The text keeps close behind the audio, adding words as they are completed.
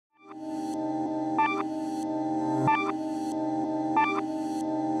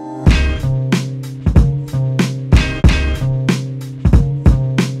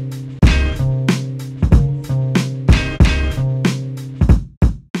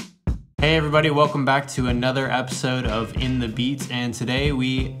Hey everybody, welcome back to another episode of In the Beats, and today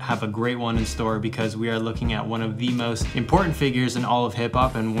we have a great one in store because we are looking at one of the most important figures in all of hip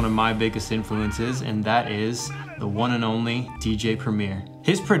hop and one of my biggest influences, and that is the one and only DJ Premier.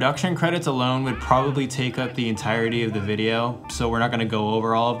 His production credits alone would probably take up the entirety of the video, so we're not going to go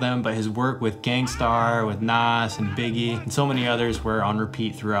over all of them, but his work with Gang Starr, with Nas and Biggie, and so many others were on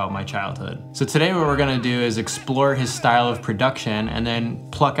repeat throughout my childhood. So today what we're going to do is explore his style of production and then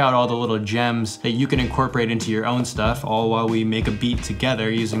pluck out all the little gems that you can incorporate into your own stuff, all while we make a beat together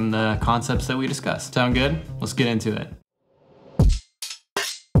using the concepts that we discussed. Sound good? Let's get into it.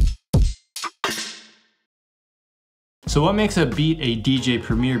 So what makes a beat a DJ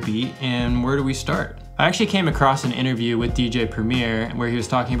Premier beat, and where do we start? I actually came across an interview with DJ Premier where he was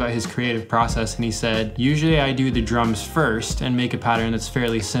talking about his creative process, and he said, usually I do the drums first and make a pattern that's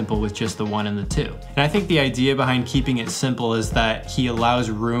fairly simple with just the 1 and the 2. And I think the idea behind keeping it simple is that he allows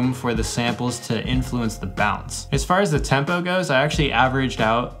room for the samples to influence the bounce. As far as the tempo goes, I actually averaged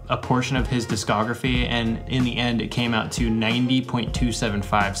out a portion of his discography, and in the end it came out to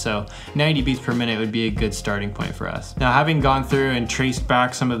 90.275, so 90 beats per minute would be a good starting point for us. Now, having gone through and traced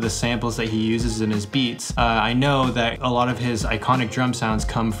back some of the samples that he uses in his beats, I know that a lot of his iconic drum sounds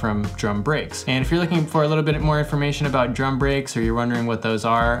come from drum breaks. And if you're looking for a little bit more information about drum breaks, or you're wondering what those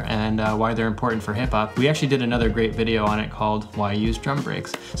are and why they're important for hip hop, we actually did another great video on it called Why Use Drum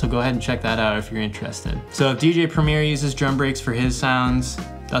Breaks. So go ahead and check that out if you're interested. So if DJ Premier uses drum breaks for his sounds,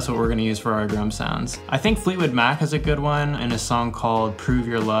 that's what we're gonna use for our drum sounds. I think Fleetwood Mac has a good one in a song called Prove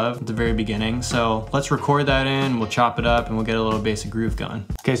Your Love at the very beginning. So let's record that in, we'll chop it up, and we'll get a little basic groove going.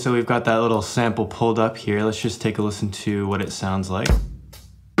 Okay, so we've got that little sample pulled up here. Let's just take a listen to what it sounds like.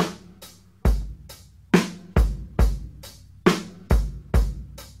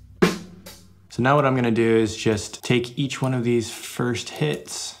 So now what I'm gonna do is just take each one of these first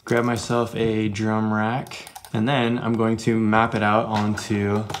hits, grab myself a drum rack, and then I'm going to map it out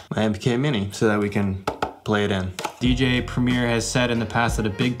onto my MPK Mini so that we can play it in. DJ Premier has said in the past that a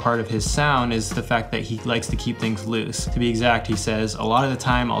big part of his sound is the fact that he likes to keep things loose. To be exact, he says, a lot of the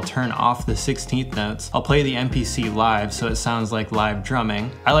time I'll turn off the 16th notes. I'll play the MPC live so it sounds like live drumming.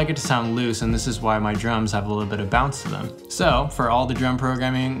 I like it to sound loose, and this is why my drums have a little bit of bounce to them. So for all the drum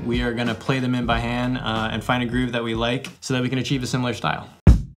programming, we are gonna play them in by hand and find a groove that we like so that we can achieve a similar style.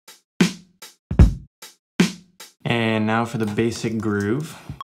 And now for the basic groove.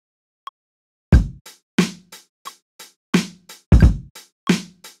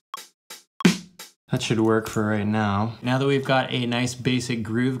 That should work for right now. Now that we've got a nice basic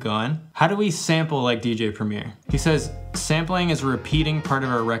groove going, how do we sample like DJ Premier? He says, sampling is a repeating part of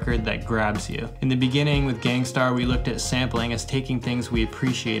our record that grabs you. In the beginning with Gang Starr, we looked at sampling as taking things we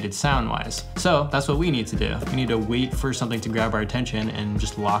appreciated sound-wise. So that's what we need to do. We need to wait for something to grab our attention and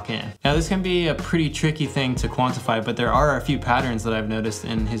just lock in. Now this can be a pretty tricky thing to quantify, but there are a few patterns that I've noticed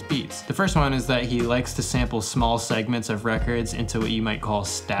in his beats. The first one is that he likes to sample small segments of records into what you might call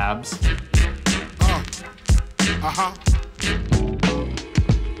stabs.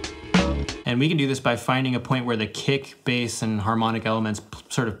 And we can do this by finding a point where the kick, bass, and harmonic elements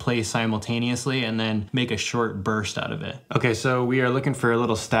sort of play simultaneously and then make a short burst out of it. Okay, so we are looking for a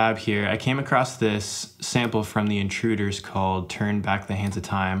little stab here. I came across this sample from the Intruders called Turn Back the Hands of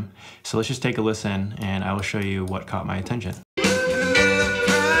Time. So let's just take a listen and I will show you what caught my attention.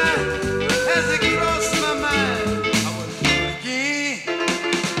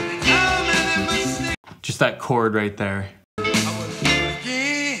 Just that chord right there.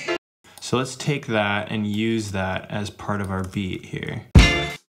 So let's take that and use that as part of our beat here.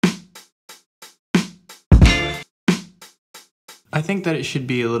 I think that it should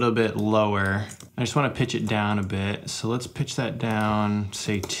be a little bit lower. I just want to pitch it down a bit. So let's pitch that down,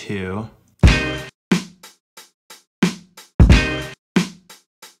 say 2.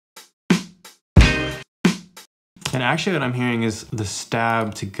 And actually what I'm hearing is the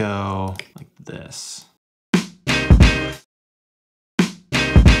stab to go like this.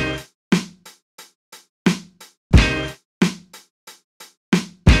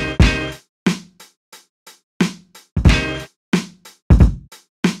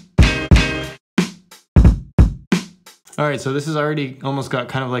 All right, so this has already almost got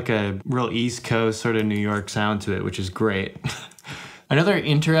kind of like a real East Coast sort of New York sound to it, which is great. Another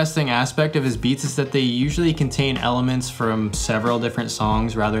interesting aspect of his beats is that they usually contain elements from several different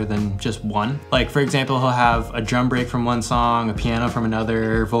songs rather than just one. Like, for example, he'll have a drum break from one song, a piano from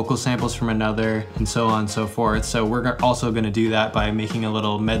another, vocal samples from another, and so on and so forth. So we're also going to do that by making a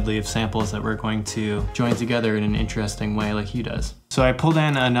little medley of samples that we're going to join together in an interesting way like he does. So I pulled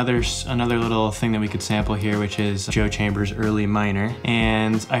in another little thing that we could sample here, which is Joe Chambers' early minor.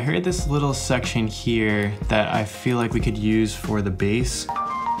 And I heard this little section here that I feel like we could use for the bass.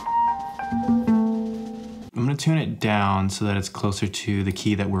 I'm gonna tune it down so that it's closer to the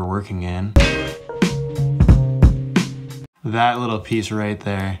key that we're working in. That little piece right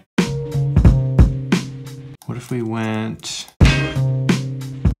there. What if we went...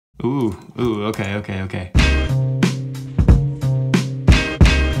 Ooh, okay.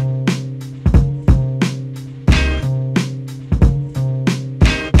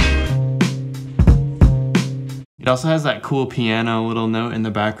 It also has that cool piano little note in the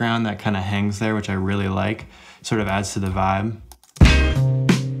background that kind of hangs there, which I really like. Sort of adds to the vibe.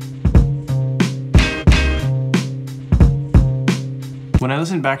 When I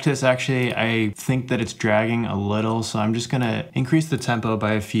listen back to this, actually, I think that it's dragging a little, so I'm just gonna increase the tempo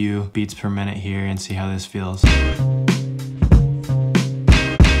by a few beats per minute here and see how this feels.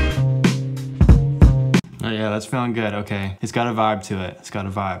 Oh yeah, that's feeling good, okay. It's got a vibe to it, it's got a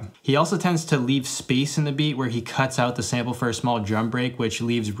vibe. He also tends to leave space in the beat where he cuts out the sample for a small drum break, which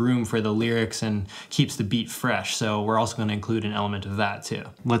leaves room for the lyrics and keeps the beat fresh. So we're also gonna include an element of that too.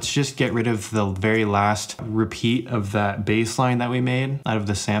 Let's just get rid of the very last repeat of that bass line that we made out of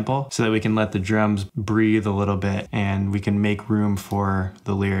the sample so that we can let the drums breathe a little bit and we can make room for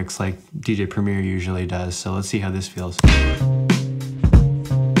the lyrics like DJ Premier usually does. So let's see how this feels.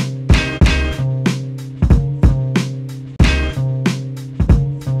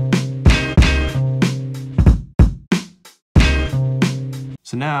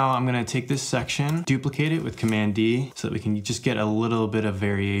 So now I'm gonna take this section, duplicate it with Command D so that we can just get a little bit of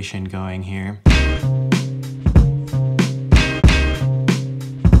variation going here.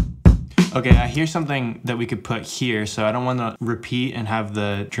 Okay, I hear something that we could put here, so I don't want to repeat and have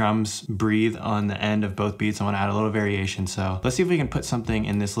the drums breathe on the end of both beats. I want to add a little variation, so let's see if we can put something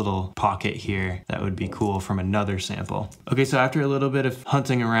in this little pocket here that would be cool from another sample. Okay, so after a little bit of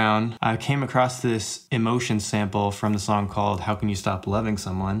hunting around, I came across this emotion sample from the song called How Can You Stop Loving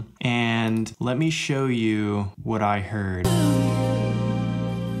Someone? And let me show you what I heard.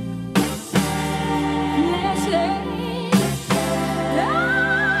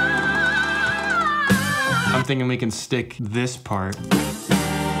 I'm thinking we can stick this part,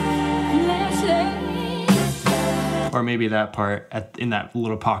 or maybe that part in that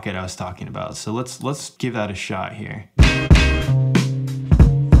little pocket I was talking about. So let's give that a shot here.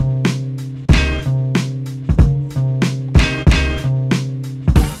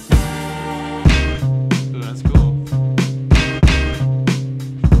 Ooh, that's cool.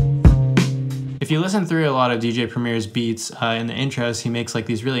 If you listen through a lot of DJ Premier's beats, in the intros, he makes like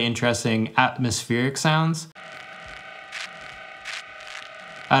these really interesting atmospheric sounds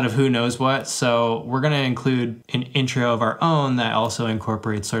out of who knows what. So we're gonna include an intro of our own that also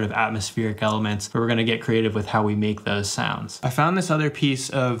incorporates sort of atmospheric elements, but we're gonna get creative with how we make those sounds. I found this other piece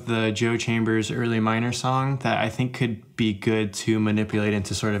of the Joe Chambers early minor song that I think could be good to manipulate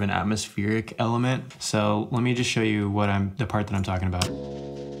into sort of an atmospheric element. So let me just show you the part that I'm talking about.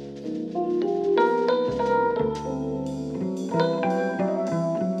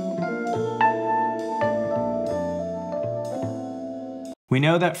 We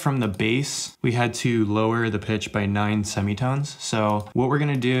know that from the bass, we had to lower the pitch by 9 semitones. So what we're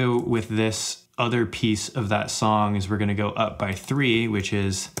gonna do with this other piece of that song is we're gonna go up by 3, which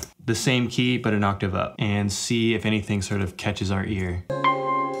is the same key, but an octave up, and see if anything sort of catches our ear.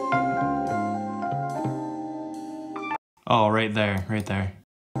 Oh, right there, right there.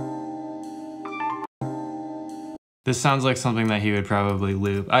 This sounds like something that he would probably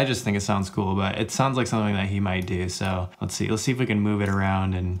loop. I just think it sounds cool, but it sounds like something that he might do. So let's see if we can move it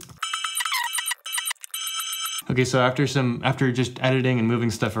around and. Okay, so after just editing and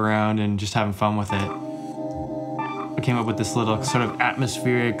moving stuff around and just having fun with it, I came up with this little sort of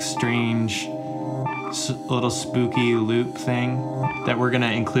atmospheric, strange, little spooky loop thing that we're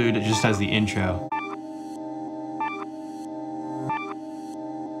gonna include just as the intro.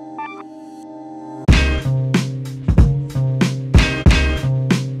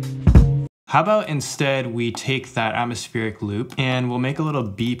 How about instead we take that atmospheric loop and we'll make a little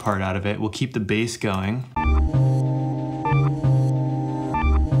B part out of it. We'll keep the bass going.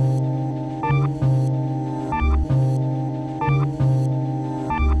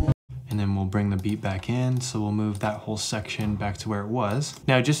 And then we'll bring the beat back in. So we'll move that whole section back to where it was.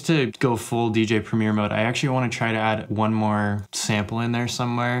 Now, just to go full DJ Premier mode, I actually want to try to add one more sample in there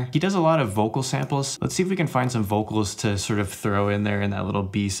somewhere. He does a lot of vocal samples. Let's see if we can find some vocals to sort of throw in there in that little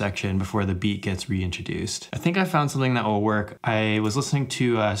B section before the beat gets reintroduced. I think I found something that will work. I was listening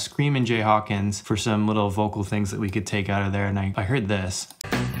to Screamin' Jay Hawkins for some little vocal things that we could take out of there, and I heard this.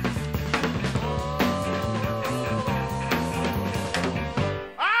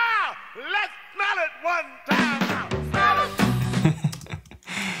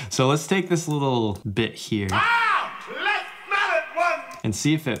 So let's take this little bit here and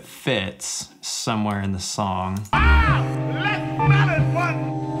see if it fits somewhere in the song.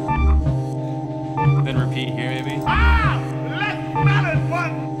 Then repeat here maybe.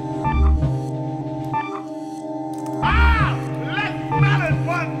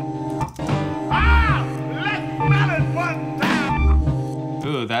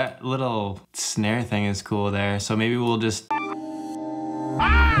 Ooh, that little snare thing is cool there. So maybe we'll just...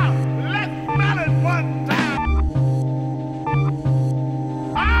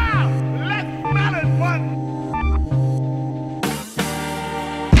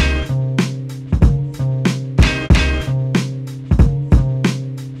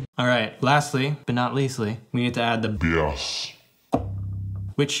 All right, lastly, but not leastly, we need to add the bass,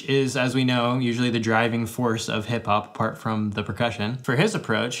 which is, as we know, usually the driving force of hip hop apart from the percussion. For his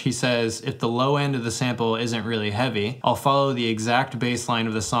approach, he says, if the low end of the sample isn't really heavy, I'll follow the exact bass line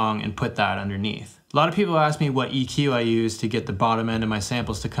of the song and put that underneath. A lot of people ask me what EQ I use to get the bottom end of my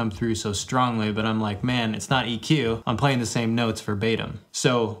samples to come through so strongly, but I'm like, man, it's not EQ. I'm playing the same notes verbatim.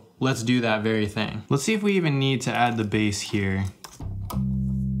 So let's do that very thing. Let's see if we even need to add the bass here.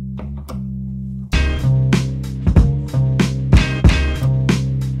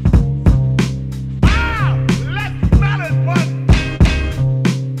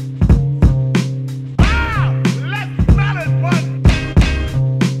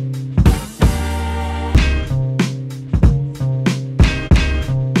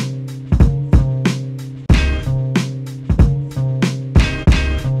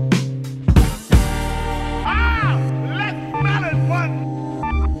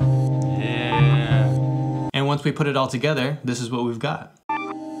 Once we put it all together, this is what we've got.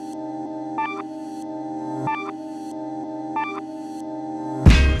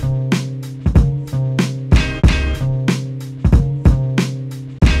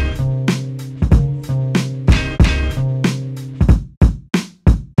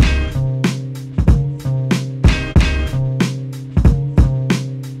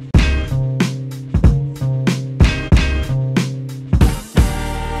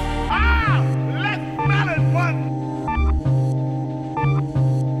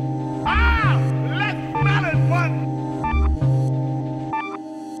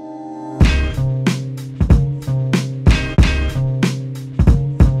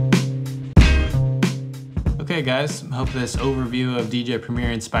 Okay guys, hope this overview of DJ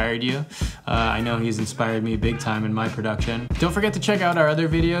Premier inspired you. I know he's inspired me big time in my production. Don't forget to check out our other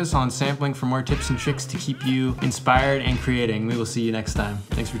videos on sampling for more tips and tricks to keep you inspired and creating. We will see you next time.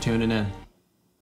 Thanks for tuning in.